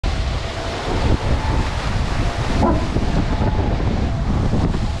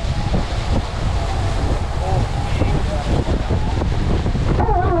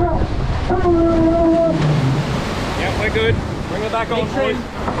Rock on, boys.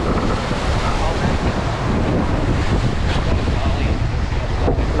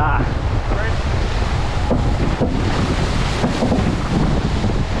 Nah.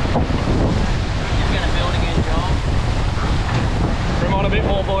 Bring on a bit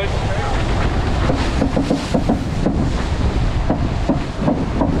more, boys.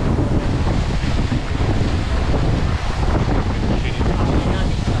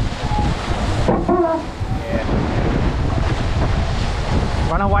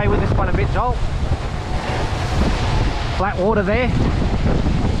 Run away with this one a bit, Joel. Flat water there.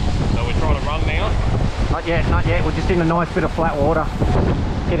 So we're trying to run now? Not yet, not yet. We're just in a nice bit of flat water.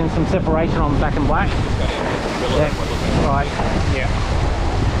 Getting some separation on black and black. Yeah. Right. Yeah.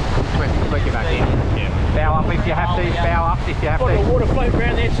 Work your back in. Yeah. Bow up if you have to. Bow up if you have to. Got a water float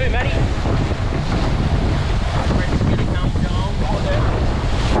around there too, Matty.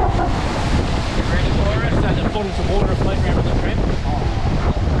 Get ready for us. So there's bottoms of water float around on the tram.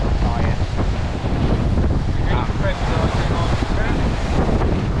 Oh yeah. Ready for prep, guys. Hang on.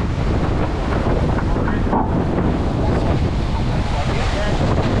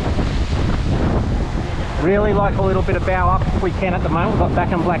 Really like a little bit of bow up if we can at the moment. We've got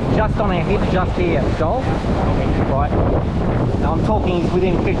back and black just on our hip, just here, Joel. Right. Now I'm talking he's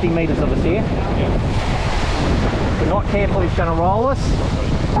within 50 metres of us here. Yeah. If we're not careful, he's going to roll us.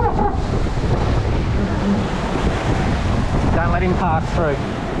 Don't let him pass through.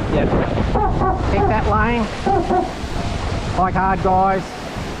 Yep. Keep that lane. Hike hard, guys.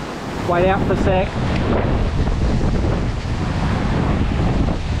 Wait out for a sec.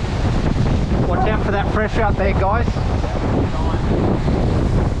 Watch out for that pressure out there, guys.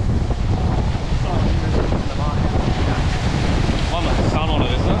 One with the sun on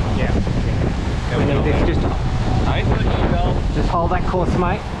it, isn't it? Yeah. We need this. Just hold that course,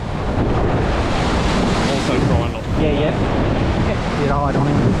 mate. Also trying not to. Yeah, yeah. Get your eye on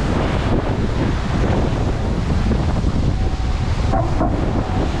him.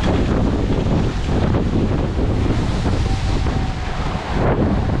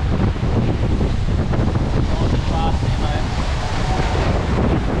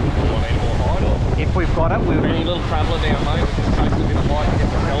 If we've got it, we'll... Any little traveller down, mate, we just takes a bit of light and get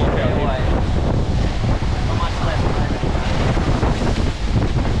the hell out here.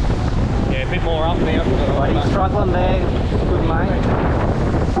 Yeah, a bit more up now. Right, he's struggling there. Good, mate.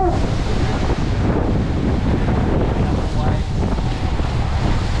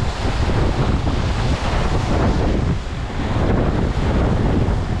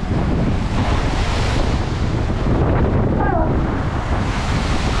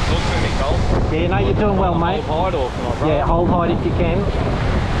 Yeah, no, you're doing well, mate. Hold hide or can I run? Yeah, hold hide if you can.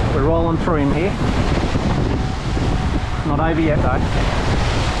 We're rolling through him here. Not over yet, though.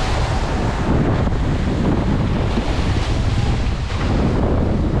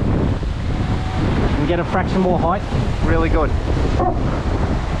 You can get a fraction more height. Really good.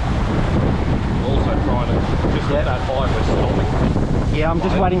 Also trying to just get that high, we're stopping. Yeah, I'm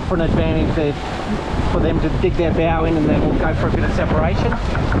just waiting for an advantage there for them to dig their bow in, and then we'll go for a bit of separation.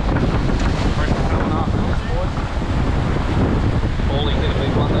 Paulie hit a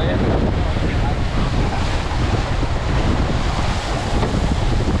big one there.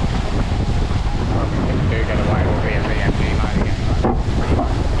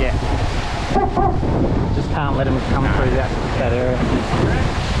 Yeah. Just can't let them come through that area.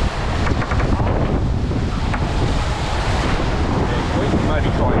 Yeah, we can maybe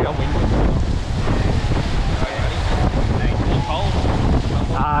try Downwind.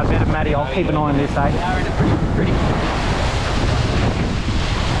 Better Matty, I'll keep an eye on this, eh? Pretty.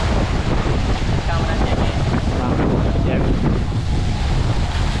 Yep.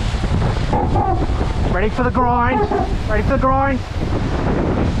 Ready for the grind. Ready for the grind.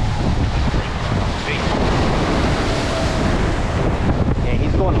 Yeah,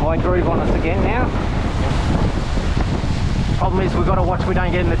 he's gone high groove on us again now. Problem is we've got to watch we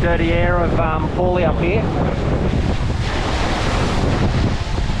don't get in the dirty air of Paulie up here.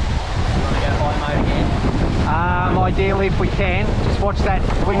 Ideally if we can, just watch that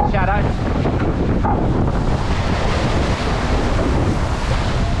wind shadow.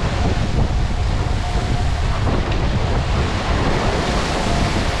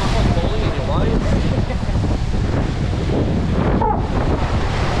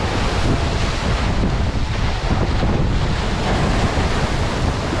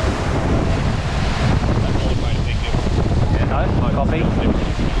 Copy.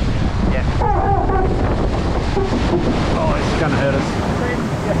 Yeah. Oh, this is going to hurt us.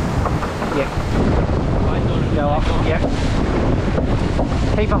 Yeah. Go up. Yep.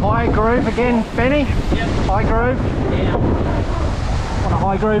 Keep a high groove again, Benny. Yep. High groove. Yeah.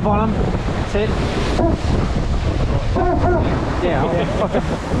 high groove on them. That's it. Yeah.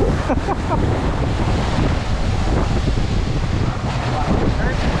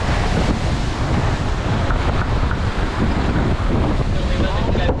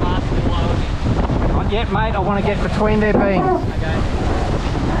 Not yet, mate. I want to get between their beams. Okay.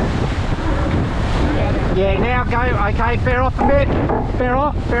 Yeah, now go. Okay, bear off a bit. Bear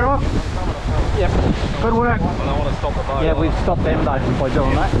off, bear off. Yep, good work. I don't want to stop the boat. Yeah, we've stopped them though by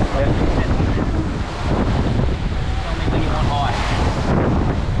doing that. Yeah. Tell me when you want high.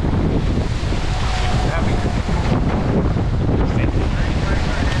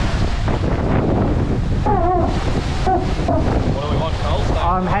 What do we want, Cole?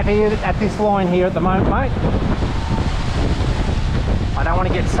 I'm happy at this line here at the moment, mate. I don't want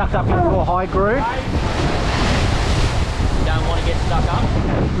to get sucked up into a high groove. You don't want to get stuck up?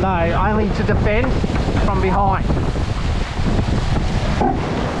 No, only to defend from behind.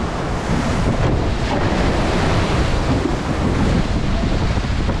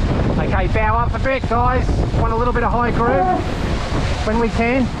 Okay, bow up a bit, guys. Want a little bit of high groove when we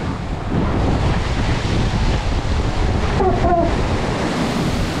can.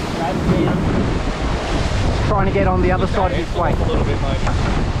 Trying to get on the other side of this way. A little bit,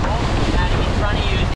 mate.